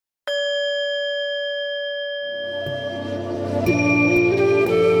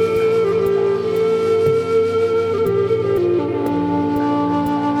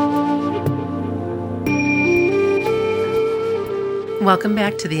Welcome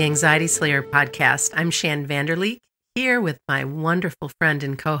back to the Anxiety Slayer podcast. I'm Shan Vanderleek, here with my wonderful friend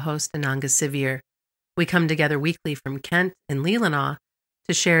and co-host Ananga Sivyer. We come together weekly from Kent and Leelanau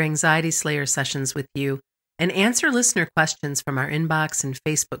to share Anxiety Slayer sessions with you and answer listener questions from our inbox and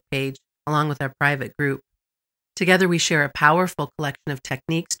Facebook page, along with our private group. Together we share a powerful collection of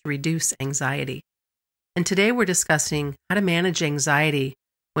techniques to reduce anxiety. And today we're discussing how to manage anxiety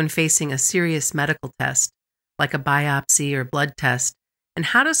when facing a serious medical test, like a biopsy or blood test, and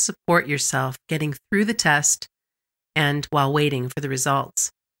how to support yourself getting through the test and while waiting for the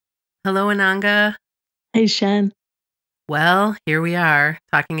results. Hello, Ananga. Hey, Shan. Well, here we are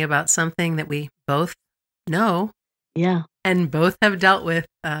talking about something that we both know. Yeah. And both have dealt with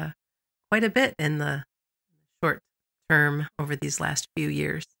quite a bit in the short term over these last few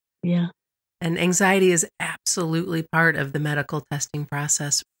years. Yeah. And anxiety is absolutely part of the medical testing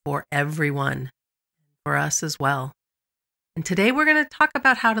process for everyone, for us as well. And today we're going to talk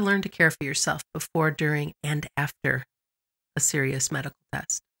about how to learn to care for yourself before, during, and after a serious medical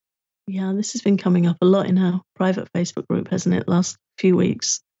test. Yeah, this has been coming up a lot in our private Facebook group, hasn't it, last few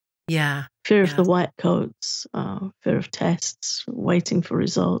weeks? Yeah. Fear of the white coats, fear of tests, waiting for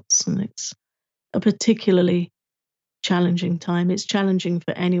results. And it's a particularly challenging time. It's challenging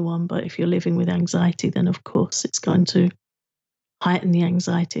for anyone, but if you're living with anxiety, then of course it's going to heighten the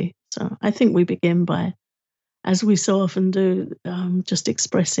anxiety. So I think we begin by, as we so often do, just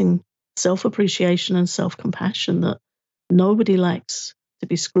expressing self-appreciation and self-compassion that nobody likes to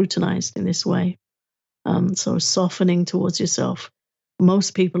be scrutinized in this way. So softening towards yourself.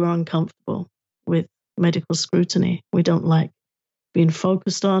 Most people are uncomfortable with medical scrutiny. We don't like being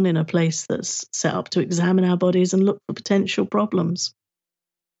focused on in a place that's set up to examine our bodies and look for potential problems.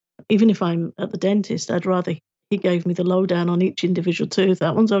 Even if I'm at the dentist, I'd rather he gave me the lowdown on each individual tooth.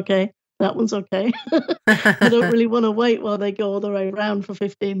 That one's okay. That one's okay. I don't really want to wait while they go all the way around for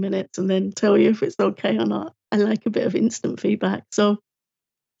 15 minutes and then tell you if it's okay or not. I like a bit of instant feedback. So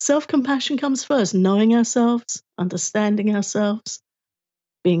self-compassion comes first, knowing ourselves, understanding ourselves,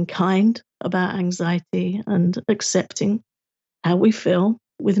 being kind about anxiety and accepting how we feel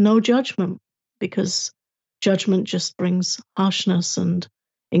with no judgment, because judgment just brings harshness and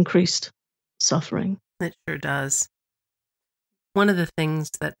increased suffering. It sure does. One of the things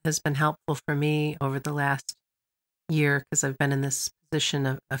that has been helpful for me over the last year, because I've been in this position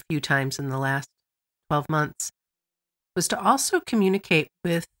a few times in the last 12 months, was to also communicate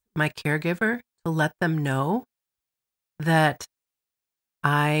with my caregiver to let them know that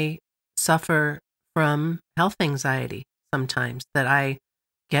I suffer from health anxiety sometimes, that I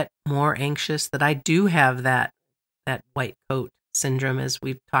get more anxious, that I do have that white coat syndrome, as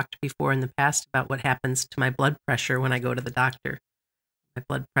we've talked before in the past about what happens to my blood pressure when I go to the doctor. My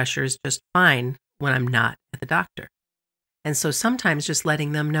blood pressure is just fine when I'm not at the doctor. And so sometimes just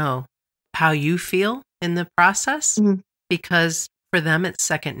letting them know how you feel in the process, because for them it's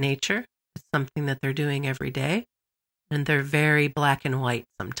second nature. It's something that they're doing every day. And they're very black and white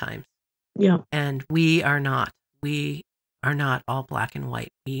sometimes. Yeah. And we are not. We are not all black and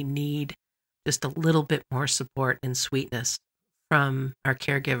white. We need just a little bit more support and sweetness from our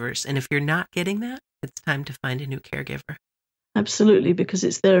caregivers. And if you're not getting that, it's time to find a new caregiver. Absolutely, because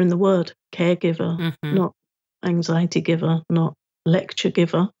it's there in the word, caregiver, not anxiety giver, not lecture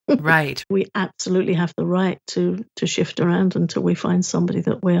giver. Right. We absolutely have the right to shift around until we find somebody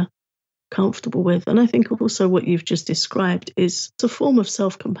that we're comfortable with. And I think also what you've just described is a form of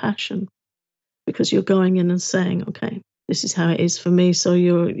self-compassion, because you're going in and saying, okay, this is how it is for me. So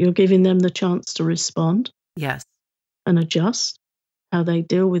you're giving them the chance to respond. Yes. And adjust how they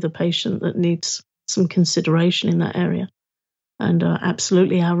deal with a patient that needs some consideration in that area. And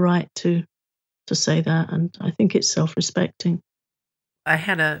absolutely our right to say that. And I think it's self-respecting. I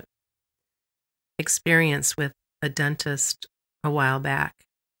had a experience with a dentist a while back,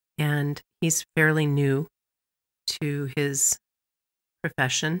 and he's fairly new to his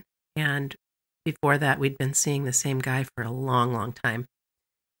profession. And before that, we'd been seeing the same guy for a long, long time.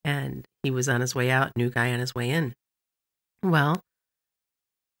 And he was on his way out, new guy on his way in. Well,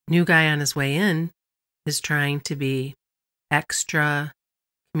 new guy on his way in is trying to be extra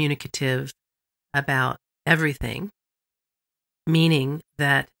communicative about everything, meaning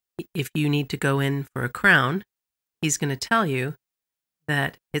that if you need to go in for a crown, he's going to tell you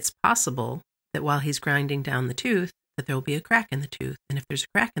that it's possible that while he's grinding down the tooth, that there will be a crack in the tooth. And if there's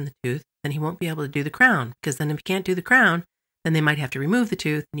a crack in the tooth, then he won't be able to do the crown, because then if he can't do the crown, then they might have to remove the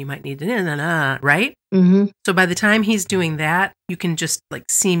tooth and you might need to, right? Mm-hmm. So by the time he's doing that, you can just like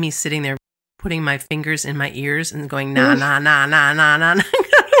see me sitting there putting my fingers in my ears and going, nah.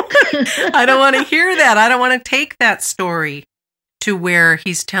 I don't want to hear that. I don't want to take that story. to where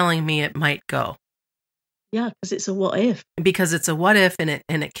he's telling me it might go. Yeah, because it's a what if. Because it's a what if, and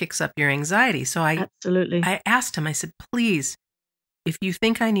it kicks up your anxiety. So Absolutely. I asked him, I said, please, if you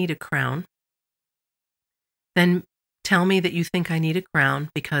think I need a crown, then tell me that you think I need a crown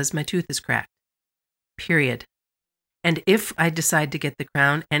because my tooth is cracked. Period. And if I decide to get the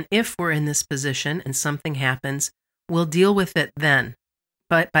crown, and if we're in this position and something happens, we'll deal with it then.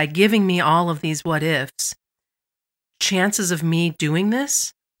 But by giving me all of these what ifs, chances of me doing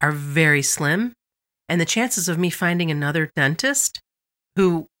this are very slim. And the chances of me finding another dentist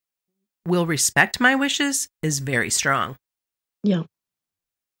who will respect my wishes is very strong. Yeah.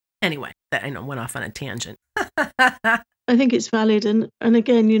 Anyway, that I know went off on a tangent. I think it's valid. And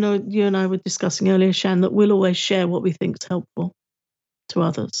again, you and I were discussing earlier, Shan, that we'll always share what we think is helpful to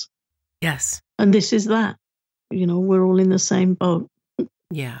others. Yes. And this is that. We're all in the same boat.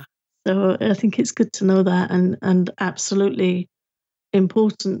 Yeah. So I think it's good to know that, and absolutely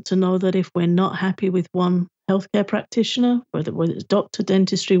important to know that if we're not happy with one healthcare practitioner, whether it's doctor,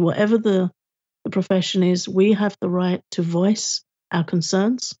 dentistry, whatever the profession is, we have the right to voice our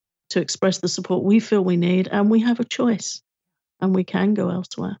concerns, to express the support we feel we need, and we have a choice, and we can go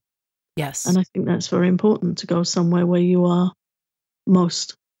elsewhere. Yes. And I think that's very important, to go somewhere where you are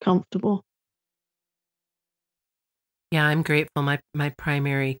most comfortable. Yeah, I'm grateful. My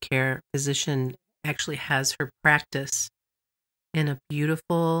primary care physician actually has her practice in a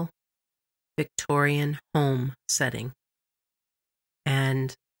beautiful Victorian home setting.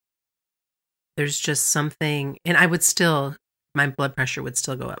 And there's just something, and my blood pressure would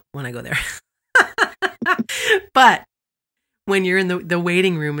still go up when I go there. But when you're in the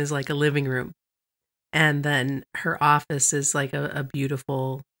waiting room is like a living room. And then her office is like a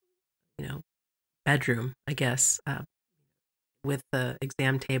beautiful, bedroom, I guess, with the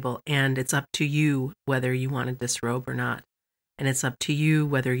exam table. And it's up to you whether you want to disrobe or not. And it's up to you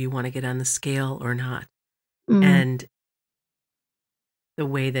whether you want to get on the scale or not. And the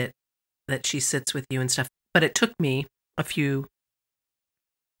way that she sits with you and stuff. But it took me a few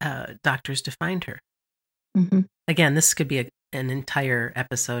doctors to find her. Mm-hmm. Again, this could be an entire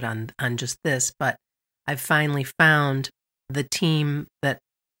episode on just this, but I've finally found the team that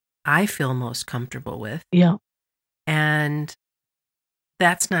I feel most comfortable with. Yeah. And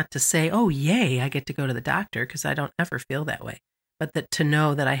that's not to say, oh, yay, I get to go to the doctor, because I don't ever feel that way. But to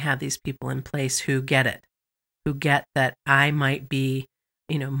know that I have these people in place who get it, who get that I might be,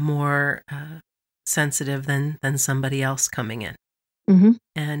 more sensitive than somebody else coming in. Mm-hmm.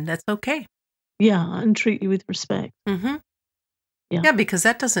 And that's okay. Yeah, and treat you with respect. Mm-hmm. Yeah, because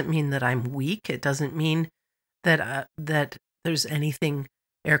that doesn't mean that I'm weak. It doesn't mean that that there's anything,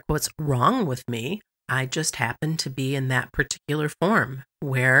 air quotes, wrong with me. I just happen to be in that particular form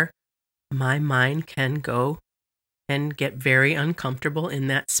where my mind can go and get very uncomfortable in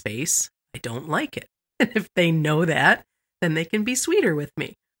that space. I don't like it. And if they know that, then they can be sweeter with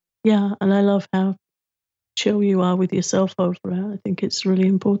me. Yeah, and I love how chill you are with yourself over it. I think it's really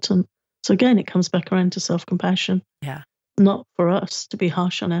important. So again, it comes back around to self-compassion. Yeah. Not for us to be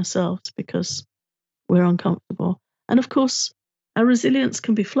harsh on ourselves because we're uncomfortable. And of course, our resilience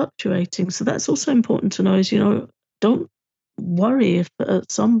can be fluctuating. So that's also important to know is, don't worry if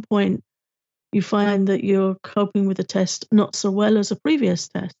at some point you find that you're coping with a test not so well as a previous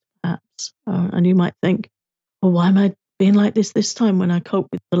test, perhaps. And you might think, well, why am I being like this time when I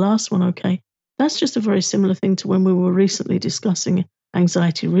coped with the last one? Okay. That's just a very similar thing to when we were recently discussing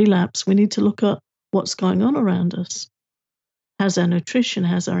anxiety relapse. We need to look at what's going on around us. How's our nutrition?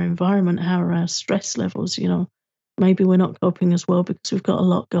 How's our environment? How are our stress levels? Maybe we're not coping as well because we've got a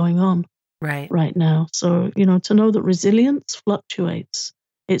lot going on right now. So, to know that resilience fluctuates.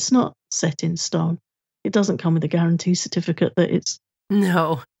 It's not set in stone. It doesn't come with a guarantee certificate that it's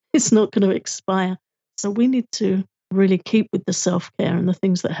not going to expire. So we need to really keep with the self-care and the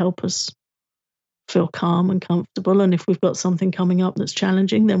things that help us feel calm and comfortable. And if we've got something coming up that's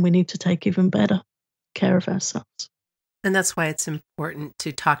challenging, then we need to take even better care of ourselves. And that's why it's important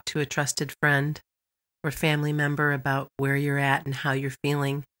to talk to a trusted friend or family member about where you're at and how you're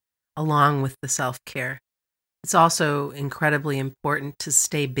feeling, along with the self-care. It's also incredibly important to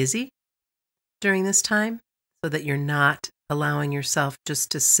stay busy during this time so that you're not allowing yourself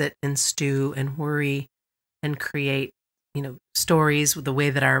just to sit and stew and worry and create, stories with the way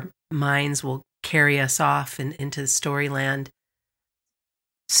that our minds will carry us off into storyland.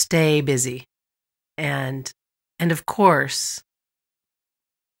 Stay busy. And of course,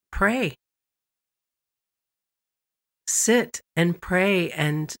 pray. Sit and pray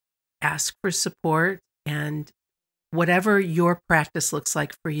and ask for support, and whatever your practice looks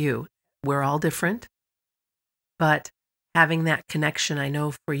like for you. We're all different, but having that connection, I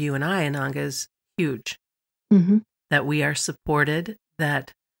know for you and I, Ananga, is huge. Mm-hmm. That we are supported,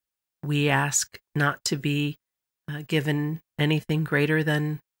 that we ask not to be given anything greater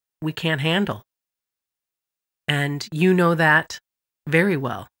than we can't handle. And you know that very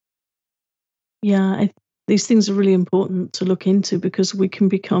well. Yeah, these things are really important to look into because we can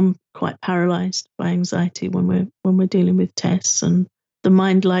become quite paralyzed by anxiety when we're dealing with tests, and the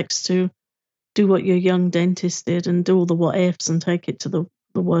mind likes to do what your young dentist did and do all the what ifs and take it to the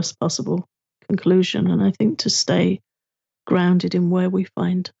worst possible conclusion. And I think to stay grounded in where we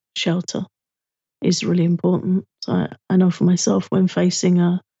find shelter is really important. I know for myself, when facing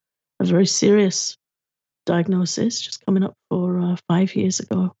a very serious diagnosis, just coming up for 5 years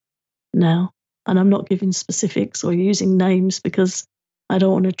ago now, and I'm not giving specifics or using names because I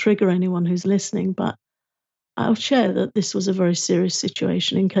don't want to trigger anyone who's listening, but I'll share that this was a very serious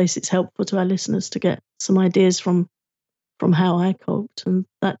situation in case it's helpful to our listeners to get some ideas from how I coped. And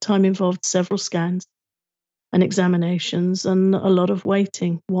that time involved several scans and examinations and a lot of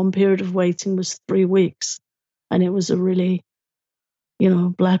waiting. One period of waiting was 3 weeks, and it was a really,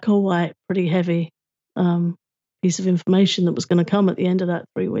 black or white, pretty heavy piece of information that was going to come at the end of that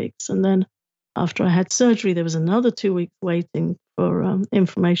 3 weeks. And then after I had surgery, there was another 2 weeks waiting for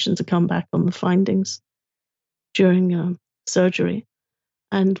information to come back on the findings during surgery,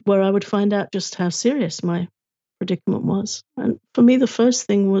 and where I would find out just how serious my predicament was. And for me, the first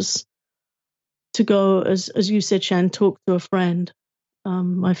thing was to go, as you said, Shan, talk to a friend.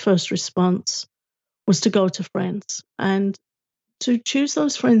 My first response was to go to friends and to choose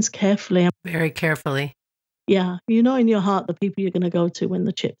those friends carefully. Very carefully. Yeah, you know in your heart the people you're going to go to when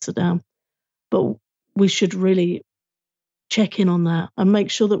the chips are down. But we should really check in on that and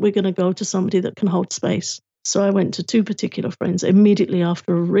make sure that we're going to go to somebody that can hold space. So I went to 2 particular friends immediately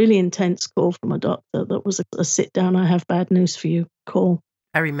after a really intense call from a doctor that was a sit down, I have bad news for you call.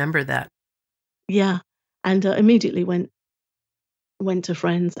 I remember that. Yeah. And immediately went to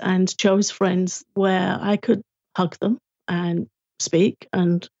friends and chose friends where I could hug them and speak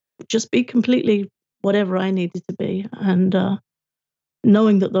and just be completely whatever I needed to be. And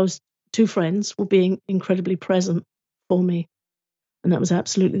knowing that those 2 friends were being incredibly present for me. And that was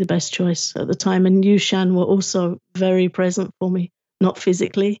absolutely the best choice at the time. And you, Shan, were also very present for me, not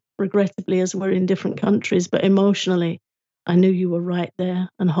physically, regrettably, as we're in different countries, but emotionally. I knew you were right there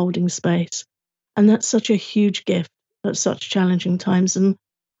and holding space. And that's such a huge gift at such challenging times. And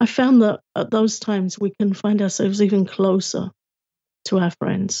I found that at those times we can find ourselves even closer to our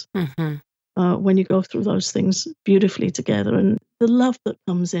friends when you go through those things beautifully together, and the love that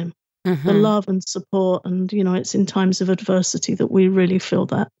comes in. The love and support, and it's in times of adversity that we really feel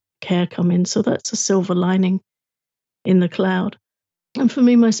that care come in. So that's a silver lining in the cloud. And for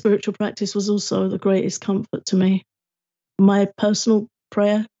me, my spiritual practice was also the greatest comfort to me. My personal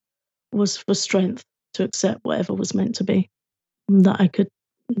prayer was for strength to accept whatever was meant to be, and that I could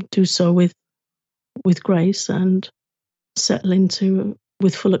do so with grace and settle into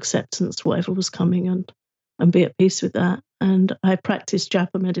with full acceptance whatever was coming, and be at peace with that. And I practiced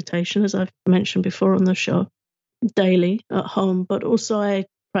japa meditation, as I've mentioned before on the show, daily at home, but also I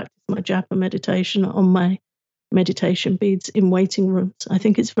practice my japa meditation on my meditation beads in waiting rooms. I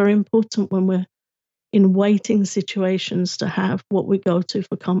think it's very important when we're in waiting situations to have what we go to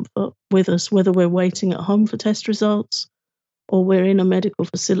for comfort with us, whether we're waiting at home for test results or we're in a medical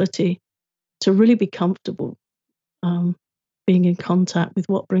facility, to really be comfortable being in contact with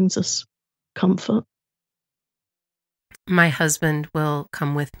what brings us comfort. My husband will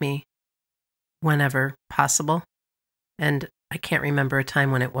come with me whenever possible, and I can't remember a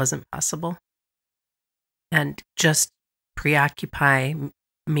time when it wasn't possible, and just preoccupy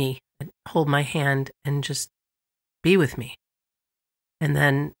me and hold my hand and just be with me. And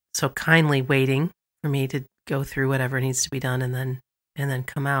then so kindly waiting for me to go through whatever needs to be done and then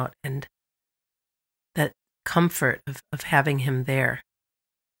come out. And that comfort of having him there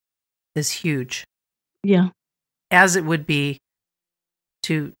is huge. Yeah. As it would be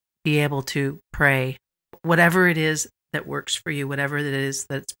to be able to pray, whatever it is that works for you, whatever it is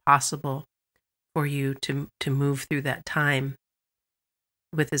that's possible for you to move through that time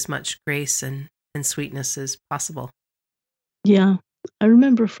with as much grace and sweetness as possible. Yeah. I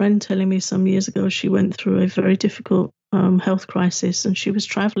remember a friend telling me some years ago she went through a very difficult health crisis, and she was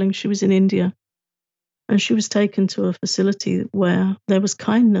traveling. She was in India, and she was taken to a facility where there was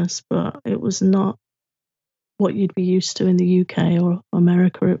kindness, but it was not what you'd be used to in the UK or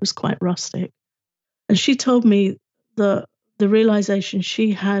America. It was quite rustic. And she told me that the realization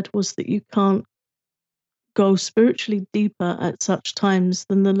she had was that you can't go spiritually deeper at such times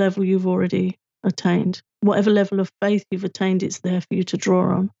than the level you've already attained. whatever level of faith you've attained, it's there for you to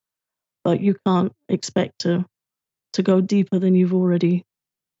draw on. But you can't expect to go deeper than you've already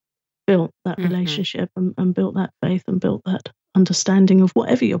built that relationship and built that faith and built that understanding of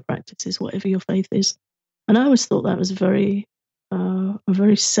whatever your practice is, whatever your faith is. And I always thought that was a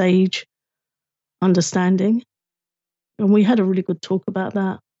very sage understanding. And we had a really good talk about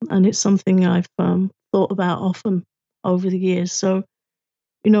that. And it's something I've thought about often over the years. So,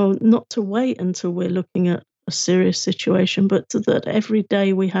 not to wait until we're looking at a serious situation, but that every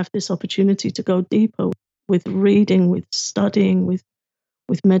day we have this opportunity to go deeper with reading, with studying, with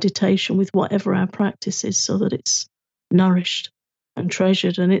meditation, with whatever our practice is, so that it's nourished and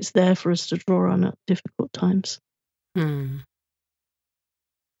treasured and it's there for us to draw on at difficult times. There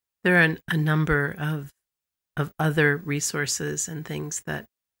are a number of other resources and things that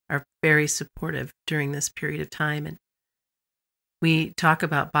are very supportive during this period of time. And we talk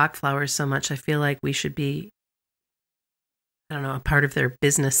about Bach flowers so much, I feel like we should be, I don't know, a part of their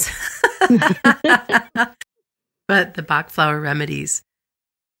business. But the Bach flower remedies,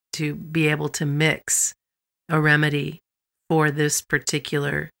 to be able to mix a remedy for this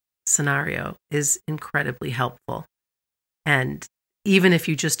particular scenario is incredibly helpful. And even if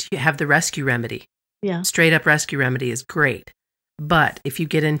you just have the rescue remedy, straight up rescue remedy is great. But if you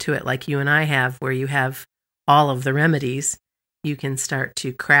get into it like you and I have, where you have all of the remedies, you can start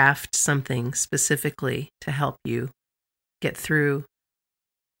to craft something specifically to help you get through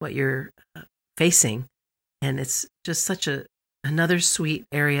what you're facing. And it's just such another sweet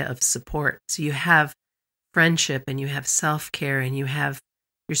area of support. So you have friendship and you have self-care and you have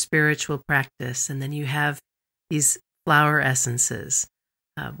your spiritual practice, and then you have these flower essences.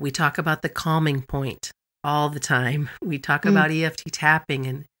 We talk about the calming point all the time. We talk about EFT tapping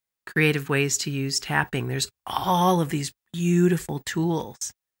and creative ways to use tapping. There's all of these beautiful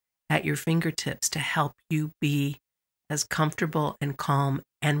tools at your fingertips to help you be as comfortable and calm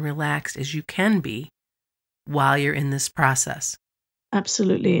and relaxed as you can be while you're in this process.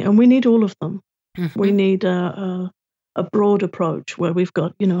 Absolutely. And we need all of them. We need a broad approach where we've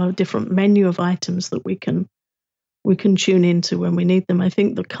got, a different menu of items that we can tune into when we need them. I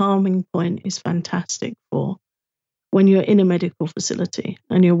think the calming point is fantastic for when you're in a medical facility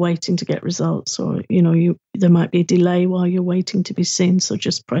and you're waiting to get results, or, there might be a delay while you're waiting to be seen. So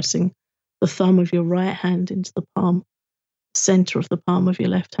just pressing the thumb of your right hand into the center of the palm of your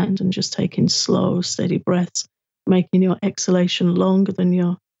left hand, and just taking slow, steady breaths, making your exhalation longer than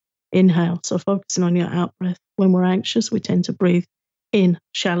your inhale. So focusing on your out breath. When we're anxious, we tend to breathe in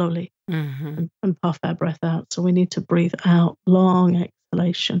shallowly and puff our breath out. So we need to breathe out, long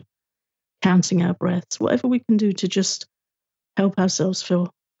exhalation, counting our breaths, whatever we can do to just help ourselves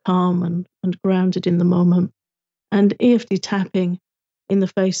feel calm and grounded in the moment. And EFT tapping in the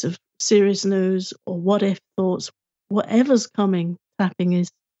face of serious news or what if thoughts, whatever's coming, tapping is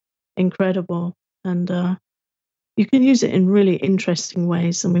incredible. And you can use it in really interesting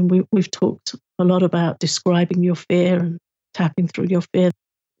ways. I mean, we've talked a lot about describing your fear and tapping through your fear.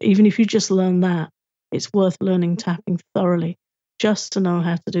 Even if you just learn that, it's worth learning tapping thoroughly just to know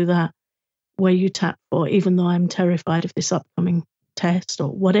how to do that. Where you tap for, even though I'm terrified of this upcoming test, or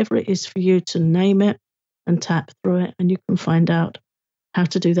whatever it is for you, to name it and tap through it. And you can find out how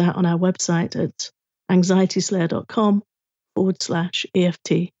to do that on our website at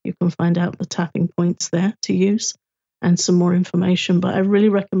anxietyslayer.com/EFT. You can find out the tapping points there to use and some more information. But I really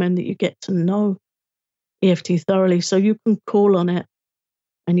recommend that you get to know EFT thoroughly so you can call on it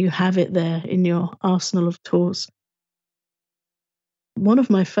and you have it there in your arsenal of tools. One of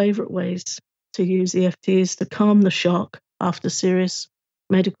my favorite ways to use EFT is to calm the shock after serious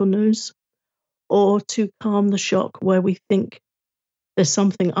medical news, or to calm the shock where we think there's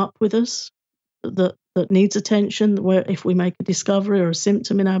something up with us that needs attention, where if we make a discovery or a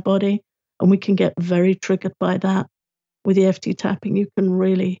symptom in our body, and we can get very triggered by that. With EFT tapping, you can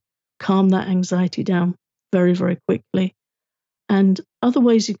really calm that anxiety down very, very quickly. And other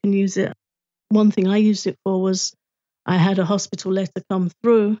ways you can use it, one thing I used it for was I had a hospital letter come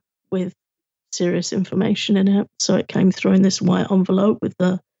through with serious information in it. So it came through in this white envelope with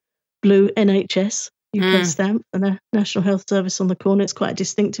the blue NHS UK stamp and the National Health Service on the corner. It's quite a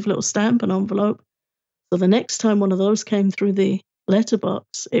distinctive little stamp and envelope. So the next time one of those came through the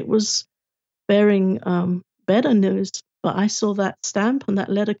letterbox, it was bearing better news. But I saw that stamp and that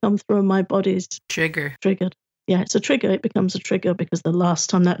letter come through, and my body's triggered. Yeah, it's a trigger. It becomes a trigger because the last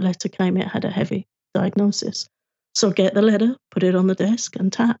time that letter came, it had a heavy diagnosis. So get the letter, put it on the desk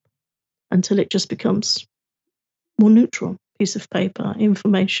and tap until it just becomes more neutral. Piece of paper,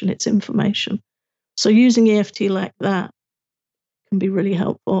 information, it's information. So using EFT like that can be really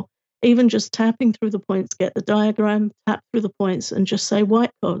helpful. even just tapping through the points, get the diagram, tap through the points, and just say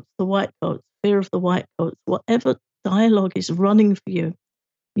white coats, the white coats, fear of the white coats, whatever dialogue is running for you,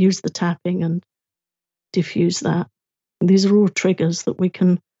 use the tapping and diffuse that. These are all triggers that we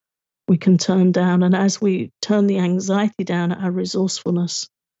can turn down. And as we turn the anxiety down, our resourcefulness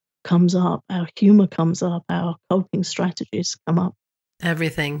comes up, our humor comes up, our coping strategies come up.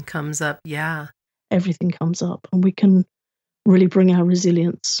 Everything comes up, yeah. Everything comes up, and we can really bring our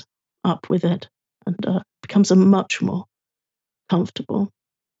resilience up with it, and it becomes a much more comfortable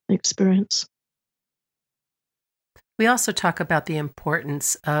experience. We also talk about the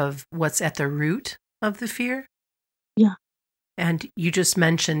importance of what's at the root of the fear. Yeah. And you just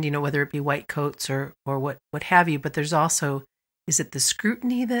mentioned, whether it be white coats or what have you, but there's also, is it the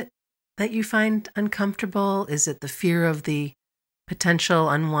scrutiny that you find uncomfortable? Is it the fear of the potential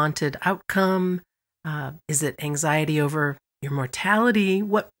unwanted outcome? Is it anxiety over your mortality?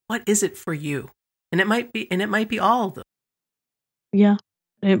 What is it for you? And it might be all of them. Yeah.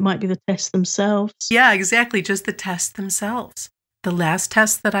 It might be the tests themselves. Yeah, exactly. Just the tests themselves. The last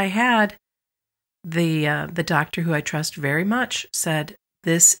test that I had, the doctor who I trust very much said,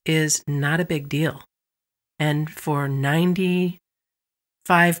 this is not a big deal. And for 95%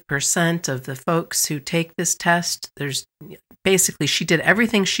 of the folks who take this test, basically she did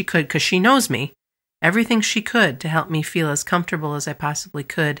everything she could, because she knows me, everything she could to help me feel as comfortable as I possibly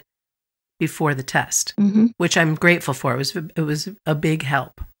could before the test, which I'm grateful for. It was a big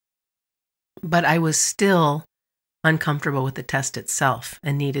help. But I was still uncomfortable with the test itself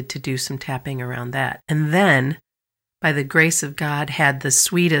and needed to do some tapping around that. And then, by the grace of God, had the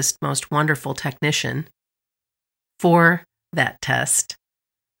sweetest, most wonderful technician for that test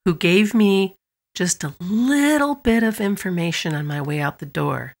who gave me just a little bit of information on my way out the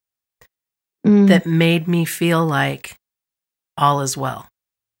door that made me feel like all is well.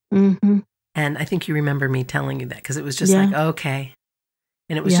 Mm-hmm. And I think you remember me telling you that, because it was just like, okay.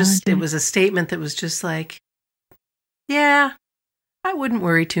 And it was it was a statement that was just like, yeah, I wouldn't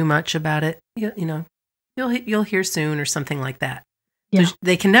worry too much about it. You'll hear soon, or something like that. Yeah.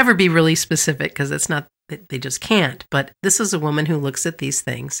 They can never be really specific, because it's not, they just can't. But this is a woman who looks at these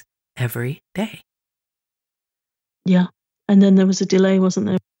things every day. Yeah. And then there was a delay, wasn't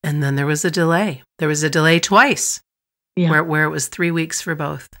there? And then there was a delay. There was a delay twice. Yeah. Where it was 3 weeks for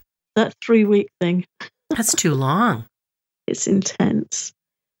both. That 3-week thing. That's too long. It's intense.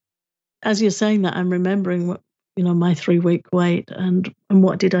 As you're saying that, I'm remembering what, my 3-week wait and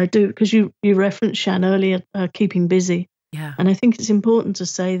what did I do? Because you referenced, Shan, earlier, keeping busy. Yeah. And I think it's important to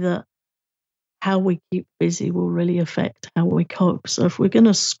say that how we keep busy will really affect how we cope. So if we're going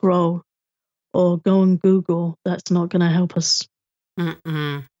to scroll or go on Google, that's not going to help us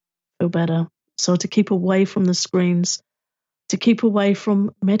feel better. So to keep away from the screens, to keep away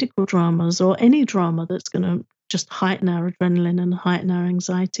from medical dramas or any drama that's going to just heighten our adrenaline and heighten our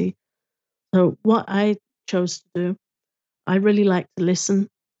anxiety. So what I chose to do, I really like to listen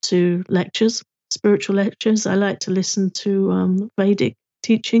to lectures, spiritual lectures. I like to listen to Vedic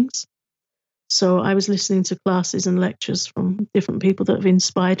teachings. So I was listening to classes and lectures from different people that have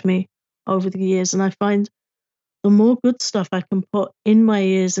inspired me over the years. And I find the more good stuff I can put in my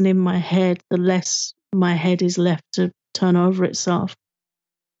ears and in my head, the less my head is left to turn over itself.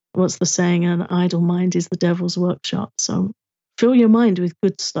 What's the saying? An idle mind is the devil's workshop. So fill your mind with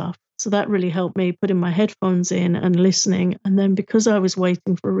good stuff. So that really helped me, putting my headphones in and listening. And then because I was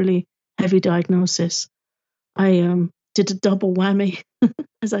waiting for a really heavy diagnosis, I did a double whammy,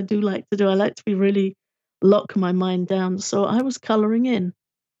 as I do like to do. I like to really lock my mind down. So I was colouring in,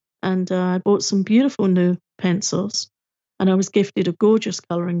 and I bought some beautiful new pencils, and I was gifted a gorgeous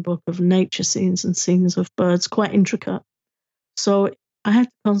colouring book of nature scenes and scenes of birds, quite intricate. So I had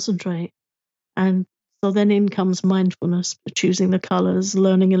to concentrate. And so then in comes mindfulness, choosing the colours,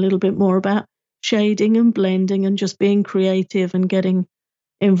 learning a little bit more about shading and blending and just being creative and getting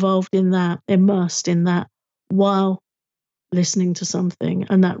involved in that, immersed in that while listening to something.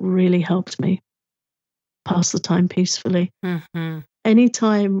 And that really helped me pass the time peacefully. Mm-hmm.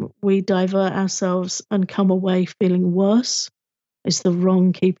 Anytime we divert ourselves and come away feeling worse, it's the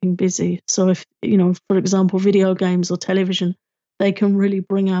wrong keeping busy. So if, for example, video games or television, they can really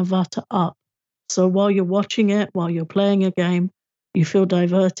bring our vata up. So while you're watching it, while you're playing a game, you feel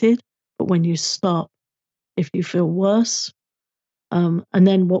diverted. But when you stop, if you feel worse, and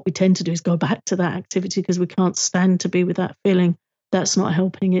then what we tend to do is go back to that activity because we can't stand to be with that feeling. That's not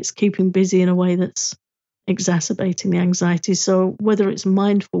helping. It's keeping busy in a way that's exacerbating the anxiety. So whether it's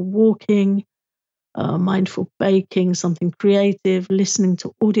mindful walking, mindful baking, something creative, listening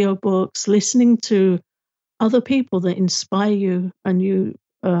to audiobooks, listening to other people that inspire you and you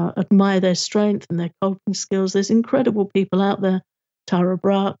admire their strength and their coping skills. There's incredible people out there. Tara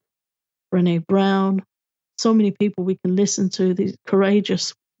Brach, Brené Brown, so many people we can listen to, these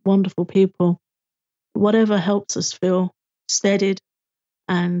courageous, wonderful people. Whatever helps us feel steadied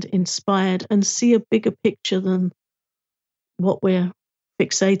and inspired and see a bigger picture than what we're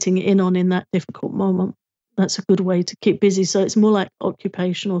fixating in on in that difficult moment. That's a good way to keep busy. So it's more like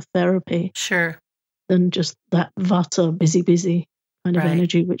occupational therapy. Sure. Than just that vata, busy kind of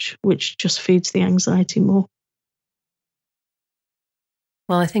energy, which just feeds the anxiety more.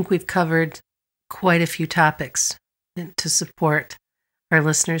 Well, I think we've covered quite a few topics to support our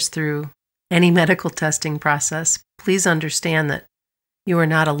listeners through any medical testing process. Please understand that you are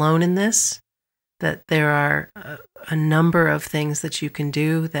not alone in this, that there are a number of things that you can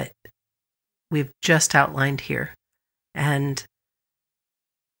do that we've just outlined here. And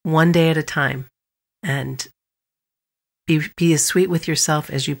one day at a time. And be as sweet with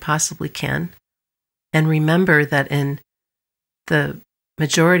yourself as you possibly can. And remember that in the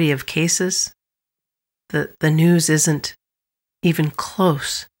majority of cases, the news isn't even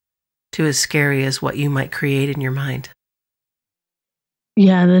close to as scary as what you might create in your mind.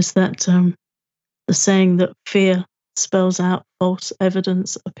 Yeah, there's that the saying that fear spells out false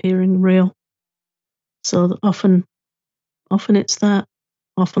evidence appearing real. So often it's that.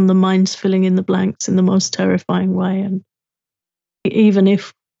 Often the mind's filling in the blanks in the most terrifying way. And even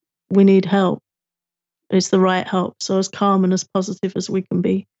if we need help, it's the right help. So as calm and as positive as we can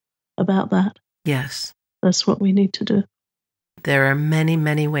be about that. Yes. That's what we need to do. There are many,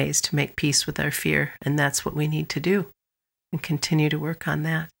 many ways to make peace with our fear, and that's what we need to do and continue to work on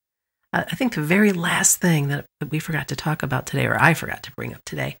that. I think the very last thing that we forgot to talk about today, or I forgot to bring up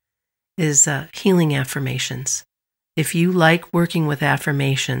today, is healing affirmations. If you like working with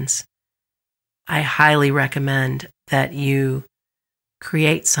affirmations, I highly recommend that you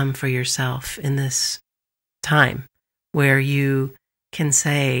create some for yourself in this time where you can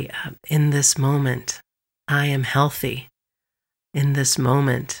say, in this moment, I am healthy. In this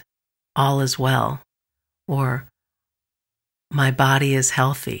moment, all is well. Or, my body is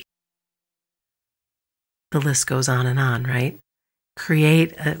healthy. The list goes on, right?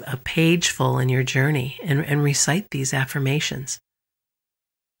 Create a page full in your journey and recite these affirmations.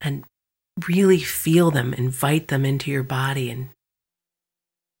 And really feel them, invite them into your body. And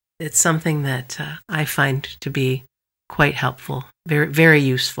it's something that I find to be quite helpful, very, very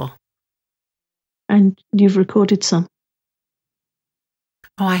useful. And you've recorded some?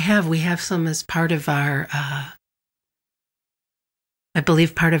 Oh, I have. We have some as part of our, I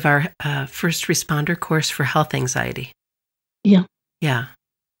believe, part of our first responder course for health anxiety. Yeah. Yeah.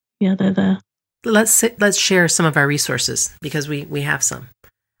 Yeah, they're there. Let's share some of our resources because we have some.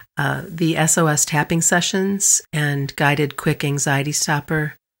 The SOS tapping sessions and guided quick anxiety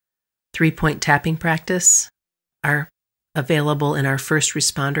stopper 3-point tapping practice are available in our first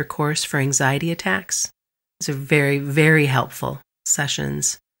responder course for anxiety attacks. These are very, very helpful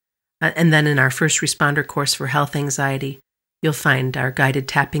sessions. And then in our first responder course for health anxiety, you'll find our guided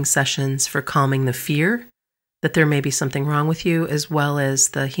tapping sessions for calming the fear that there may be something wrong with you, as well as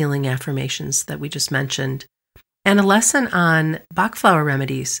the healing affirmations that we just mentioned, and a lesson on Bach flower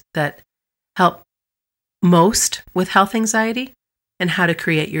remedies that help most with health anxiety and how to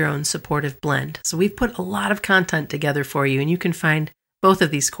create your own supportive blend. So we've put a lot of content together for you, and you can find both of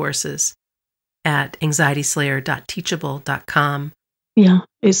these courses at anxietyslayer.teachable.com. Yeah,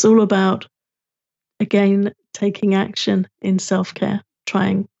 it's all about, again, taking action in self-care,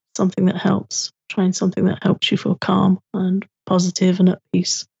 trying something that helps you feel calm and positive and at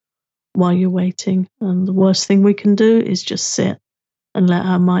peace while you're waiting. And the worst thing we can do is just sit and let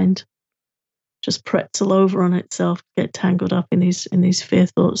our mind just pretzel over on itself, get tangled up in these fear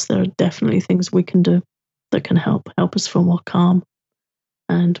thoughts. There are definitely things we can do that can help us feel more calm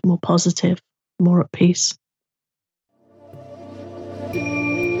and more positive, more at peace.